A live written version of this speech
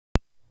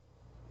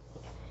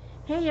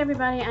Hey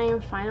everybody, I am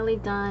finally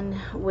done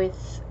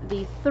with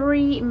the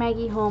 3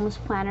 Maggie Holmes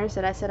planners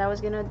that I said I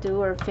was gonna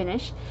do or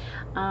finish.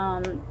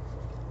 I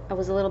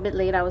was a little bit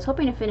late. I was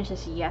hoping to finish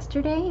this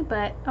yesterday,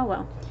 but oh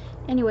well.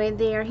 Anyway,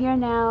 they are here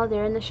now.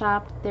 They're in the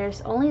shop.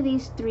 There's only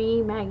these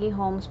 3 Maggie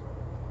Holmes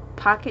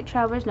pocket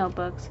traveler's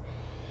notebooks.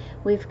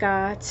 We've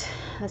got,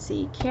 let's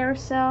see,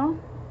 Carousel,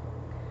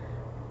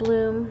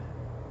 Bloom,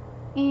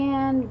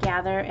 and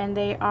Gather, and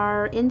they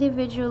are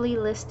individually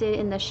listed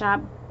in the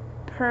shop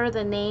per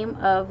the name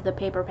of the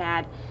paper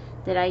pad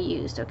that I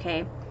used.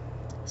 Okay,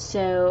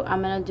 so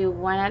I'm gonna do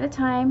one at a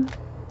time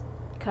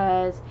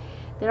because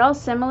they're all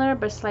similar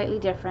but slightly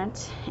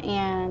different.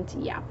 And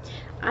yeah,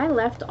 I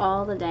left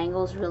all the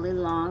dangles really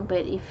long,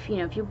 but if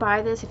you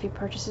buy this, if you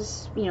purchase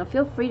this,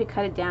 feel free to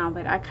cut it down,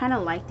 but I kind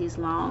of like these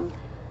long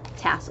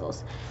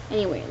tassels.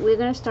 Anyway, we're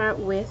gonna start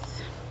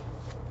with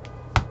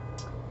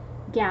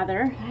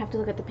Gather. I have to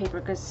look at the paper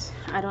because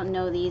I don't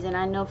know these, and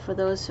I know for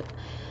those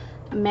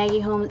Maggie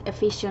Holmes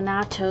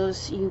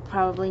aficionados, you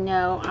probably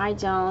know. I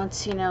don't.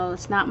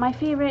 It's not my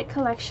favorite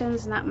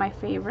collections, not my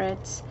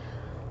favorite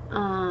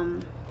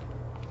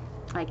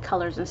like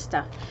colors and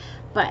stuff,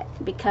 but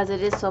because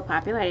it is so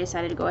popular, I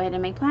decided to go ahead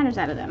and make planners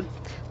out of them.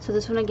 So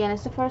this one again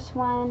is the first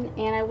one,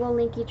 and I will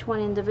link each one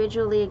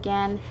individually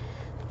again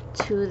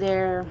to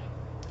their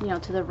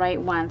to the right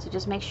one. So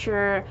just make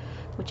sure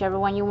whichever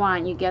one you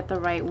want, you get the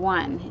right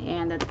one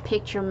and that the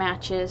picture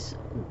matches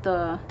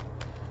the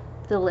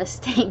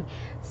listing.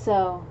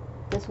 So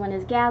this one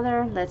is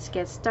Gather. Let's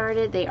get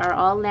started. They are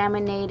all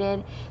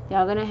laminated. They're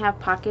all going to have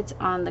pockets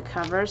on the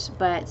covers,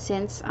 but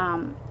since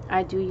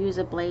I do use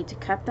a blade to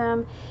cut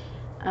them,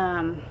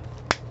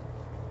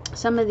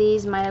 some of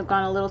these might have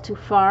gone a little too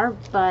far,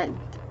 but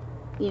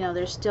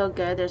they're still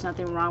good. There's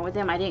nothing wrong with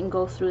them. I didn't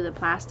go through the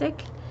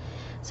plastic.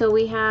 So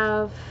we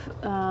have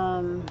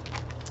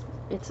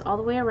it's all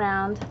the way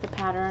around the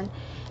pattern.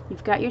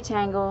 You've got your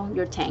dangle.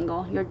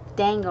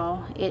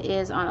 It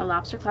is on a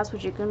lobster clasp,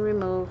 which you can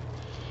remove.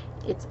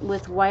 It's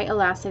with white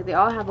elastic. They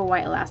all have a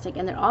white elastic,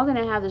 and they're all going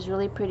to have this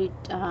really pretty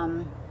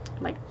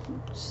like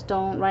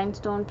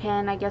rhinestone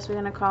pen, I guess we're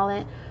going to call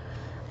it.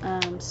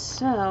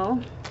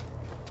 So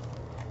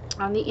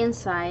on the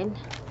inside,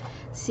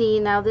 see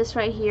now this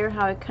right here,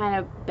 how it kind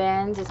of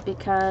bends is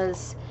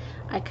because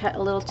I cut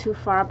a little too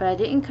far, but I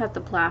didn't cut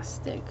the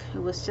plastic.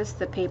 It was just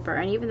the paper,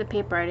 and even the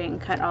paper I didn't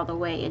cut all the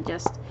way. It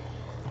just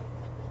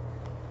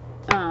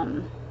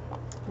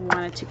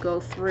wanted to go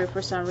through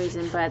for some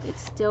reason, but it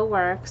still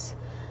works.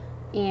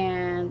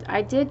 And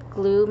I did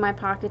glue my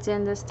pockets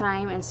in this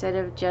time instead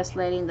of just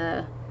letting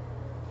the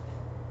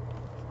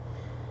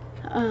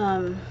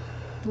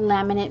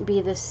laminate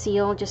be the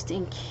seal, just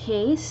in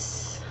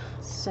case.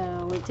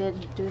 So we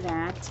did do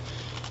that.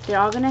 They're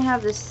all going to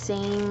have the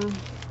same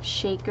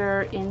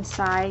shaker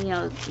inside.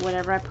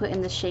 Whatever I put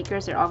in the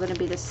shakers, they're all going to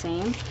be the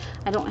same.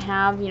 I don't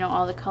have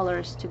all the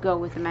colors to go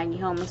with the Maggie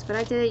Holmes, but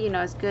I did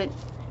it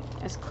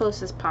as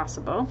close as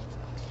possible.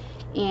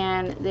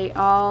 And they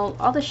all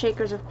the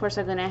shakers, of course,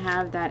 are going to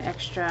have that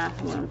extra.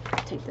 I'm going to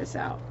take this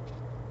out,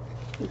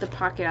 the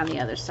pocket on the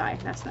other side.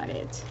 That's not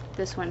it,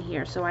 this one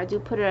here. So I do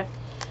put a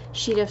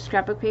sheet of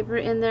scrapbook paper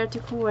in there to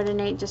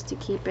coordinate, just to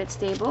keep it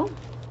stable.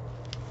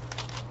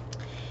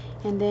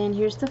 And then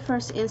here's the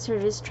first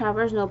insert. It's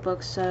Traveler's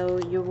Notebook, so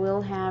you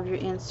will have your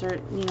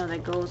insert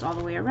that goes all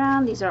the way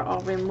around. These are all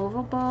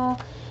removable.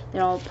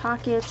 They're all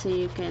pockets, so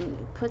you can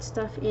put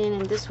stuff in.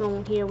 And this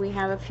one here, we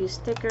have a few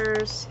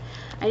stickers.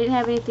 I didn't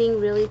have anything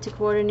really to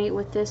coordinate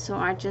with this, so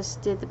I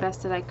just did the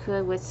best that I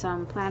could with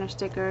some planner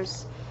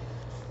stickers.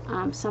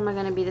 Some are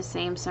going to be the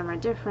same, some are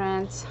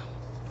different.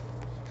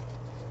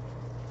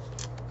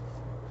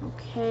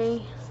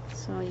 Okay,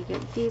 so you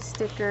get these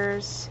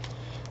stickers,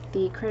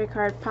 the credit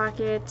card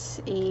pockets,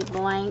 a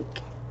blank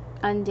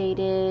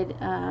undated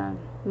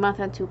month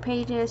and 2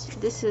 pages.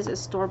 This is a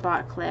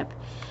store-bought clip.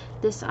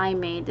 This I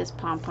made, this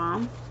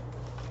pom-pom.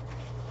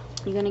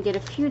 You're going to get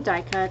a few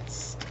die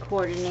cuts to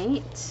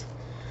coordinate.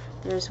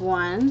 There's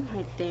one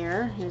right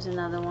there. Here's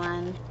another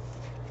one.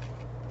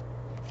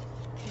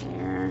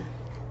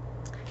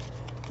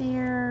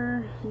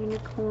 There,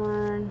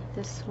 unicorn,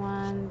 this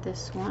one,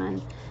 this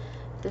one,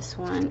 this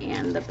one,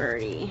 and the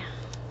birdie.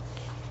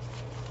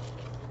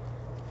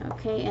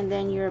 Okay, and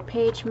then your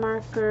page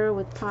marker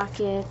with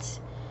pockets.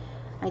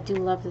 I do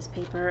love this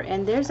paper.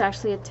 And there's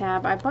actually a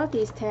tab. I bought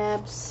these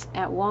tabs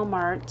at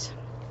Walmart,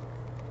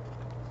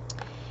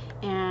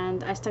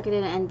 and I stuck it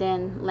in and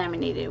then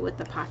laminated it with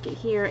the pocket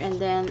here. And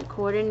then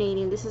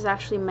coordinating, this is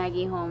actually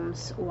Maggie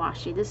Holmes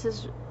washi. This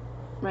is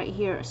right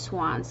here,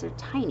 swans. They're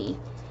tiny,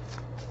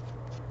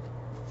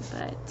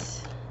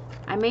 but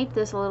I made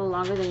this a little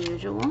longer than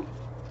usual.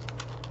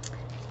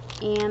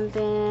 And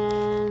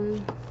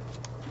then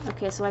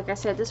okay, so like I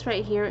said, this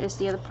right here is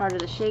the other part of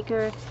the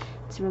shaker.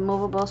 It's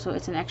removable, so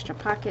it's an extra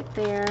pocket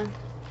there.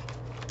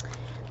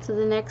 So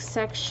the next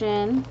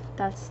section,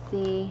 that's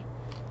the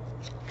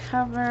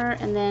cover,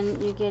 and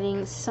then you're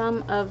getting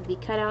some of the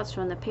cutouts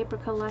from the paper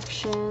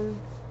collection.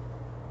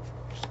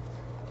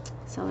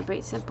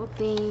 Celebrate Simple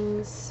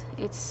Things.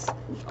 It's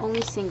only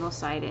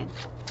single-sided,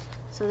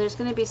 So there's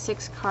going to be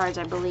 6 cards,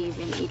 I believe,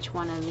 in each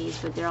one of these,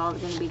 but they're all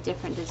going to be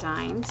different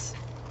designs.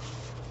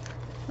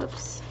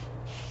 Oops.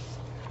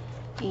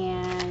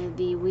 And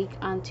the week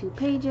on 2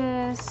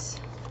 pages.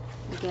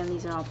 Again,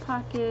 these are all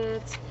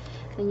pockets.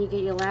 Then you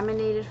get your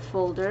laminated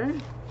folder,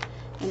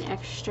 an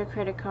extra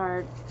credit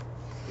card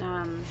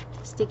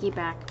sticky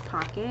back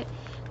pocket.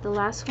 The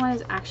last one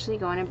is actually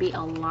going to be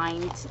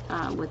aligned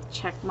with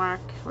check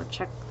mark or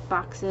check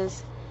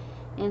boxes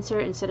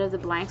insert instead of the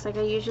blanks like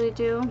I usually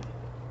do.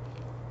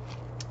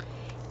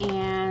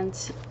 And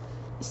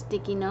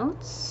sticky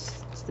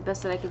notes. It's the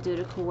best that I could do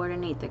to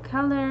coordinate the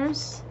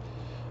colors.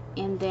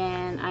 And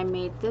then I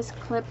made this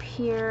clip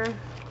here,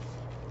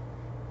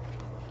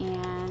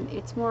 and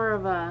it's more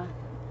of a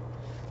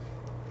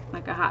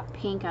like a hot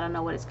pink. I don't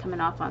know what it's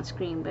coming off on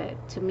screen,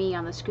 but to me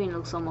on the screen it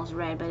looks almost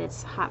red, but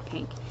it's hot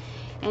pink.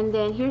 And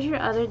then here's your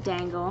other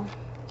dangle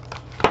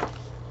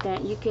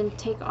that you can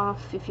take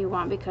off if you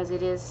want, because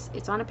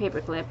it's on a paper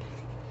clip,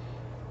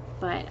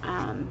 but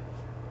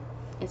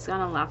it's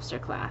on a lobster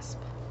clasp,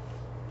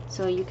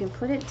 so you can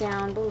put it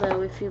down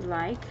below if you'd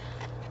like,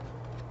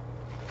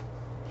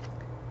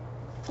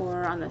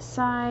 or on the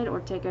side, or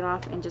take it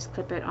off and just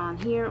clip it on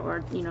here,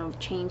 or you know,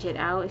 change it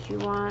out if you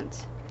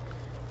want.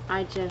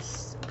 I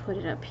just put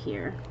it up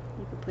here.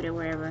 You can put it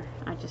wherever.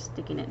 I'm just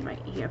sticking it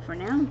right here for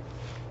now. And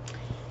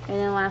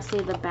then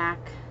lastly, the back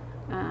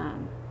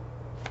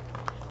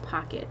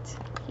pocket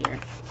here.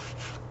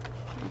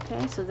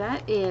 Okay, so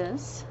that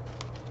is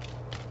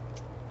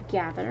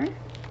Gather,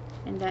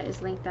 and that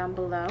is linked down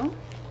below.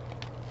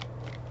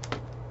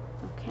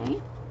 Okay,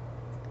 it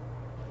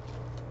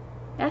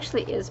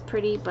actually is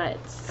pretty, but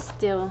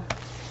still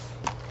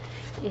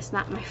it's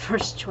not my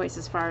first choice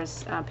as far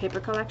as paper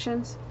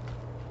collections.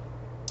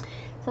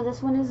 So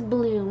this one is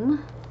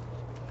Bloom,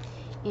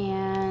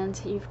 and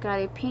you've got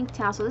a pink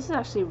towel. So this is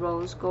actually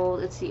rose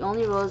gold. It's the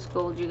only rose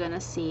gold you're gonna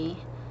see,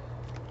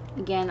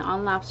 again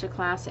on lobster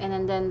clasp.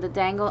 And then the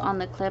dangle on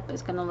the clip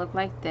is gonna look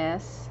like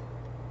this.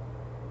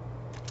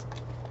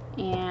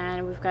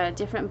 And we've got a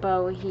different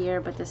bow here,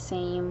 but the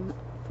same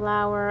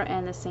flower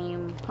and the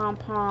same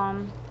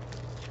pom-pom,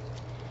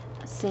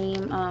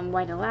 same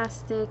white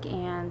elastic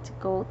and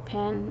gold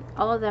pen.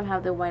 All of them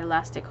have the white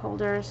elastic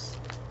holders.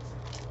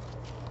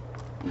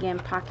 Again,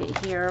 pocket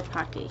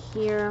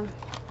here,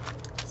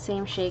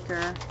 same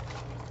shaker.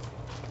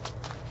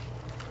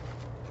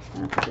 I'm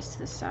gonna put this to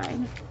the side.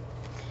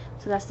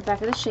 So that's the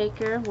back of the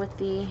shaker with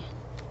the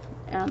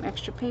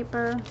extra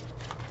paper.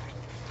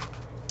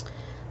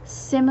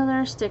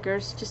 Similar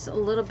stickers, just a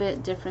little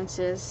bit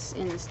differences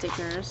in the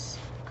stickers.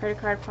 Credit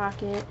card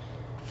pocket,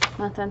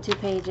 month on 2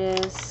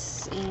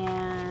 pages,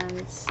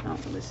 and oh,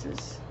 this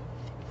is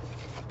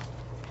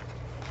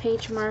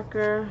page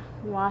marker,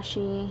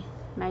 washi,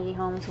 Maggie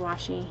Holmes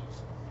washi.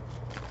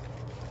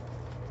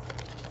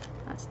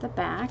 That's the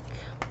back.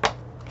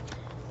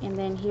 And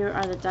then here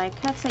are the die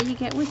cuts that you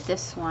get with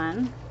this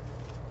one.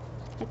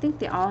 I think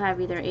they all have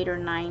either 8 or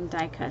 9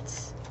 die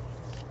cuts.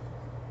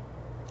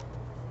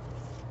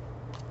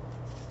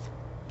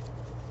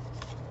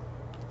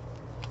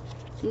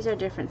 These are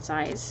different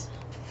size.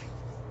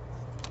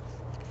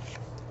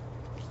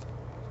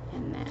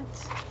 And that.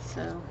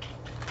 So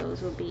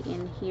those will be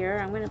in here.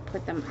 I'm going to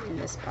put them in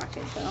this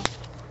pocket though.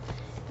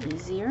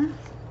 Easier.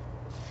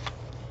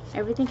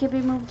 Everything can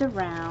be moved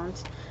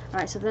around.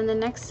 Alright, so then the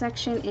next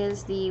section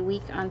is the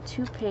week on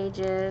 2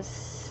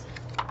 pages.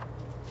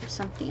 There's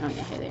something, oh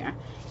yeah, here they are.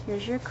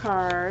 Here's your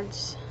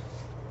cards.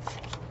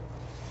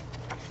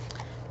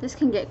 This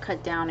can get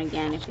cut down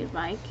again if you'd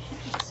like.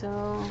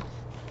 So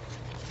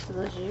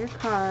those are your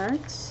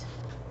cards.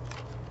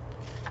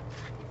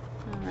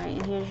 Alright,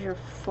 and here's your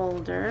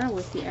folder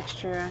with the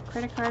extra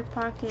credit card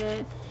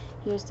pocket.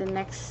 Here's the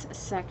next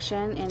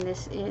section, and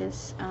this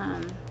is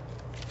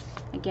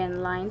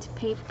again lined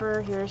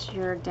paper. Here's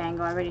your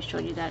dangle. I already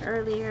showed you that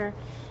earlier.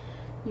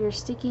 Your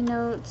sticky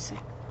notes,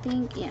 I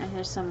think, yeah,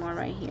 there's some more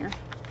right here.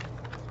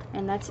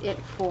 And that's it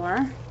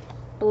for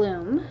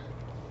Bloom.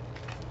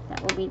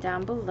 That will be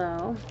down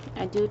below.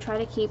 I do try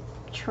to keep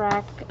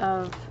track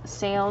of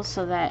sales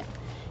so that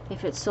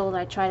if it's sold,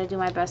 I try to do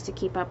my best to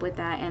keep up with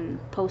that and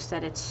post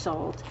that it's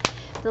sold.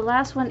 The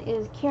last one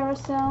is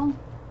Carousel.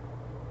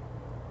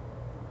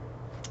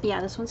 Yeah,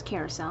 this one's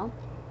Carousel.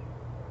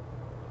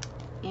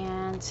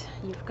 And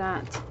you've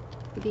got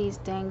these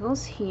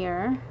dangles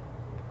here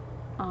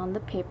on the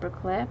paper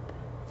clip.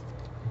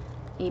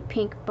 A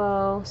pink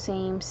bow,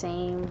 same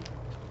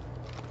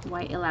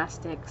white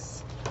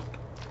elastics.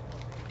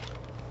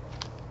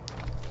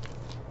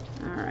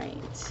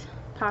 Alright,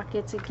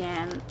 pockets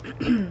again.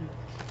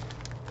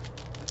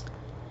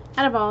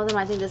 Out of all of them,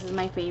 I think this is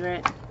my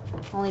favorite,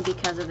 only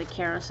because of the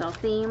carousel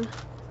theme.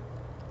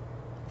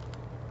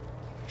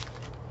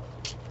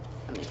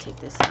 Let me take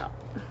this out.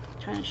 I'm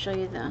trying to show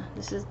you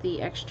this is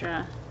the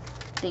extra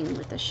thing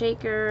with the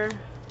shaker.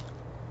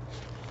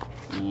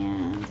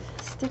 And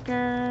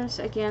stickers,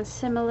 again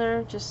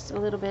similar, just a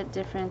little bit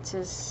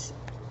differences.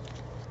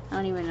 I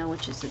don't even know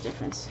which is the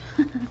difference.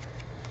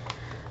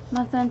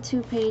 Month on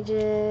 2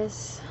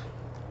 pages.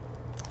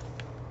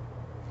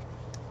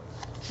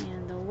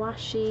 And the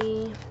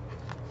washi.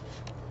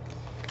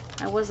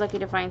 I was lucky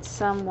to find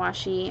some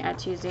washi at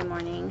Tuesday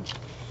morning.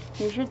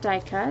 Here's your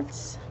die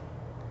cuts.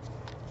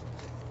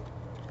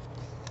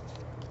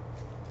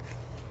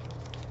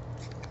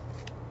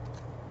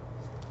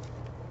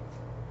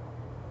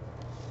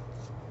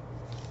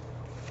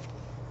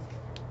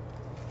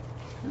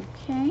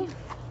 Okay.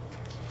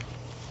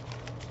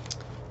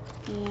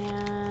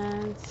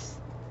 And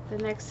the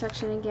next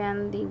section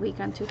again, the week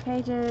on 2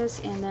 pages,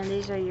 and then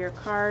these are your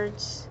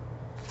cards.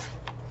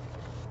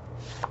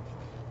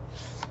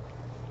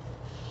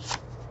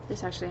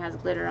 This actually has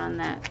glitter on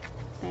that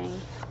thing.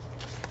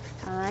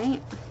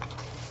 Alright.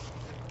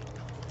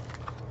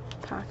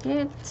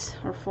 Pocket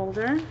or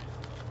folder.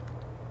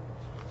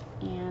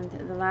 And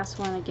the last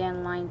one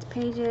again, lined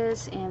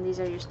pages, and these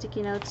are your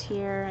sticky notes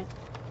here.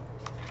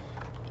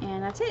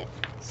 And that's it.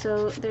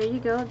 So there you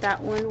go.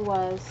 That one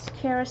was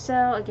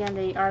carousel. Again,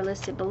 they are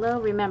listed below.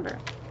 Remember,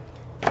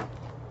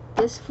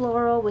 this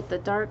floral with the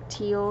dark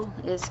teal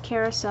is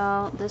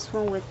carousel. This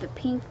one with the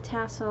pink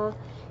tassel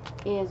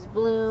is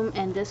bloom,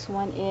 and this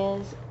one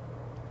is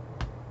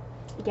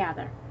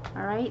gather.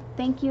 All right.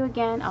 Thank you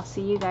again. I'll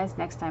see you guys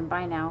next time.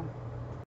 Bye now.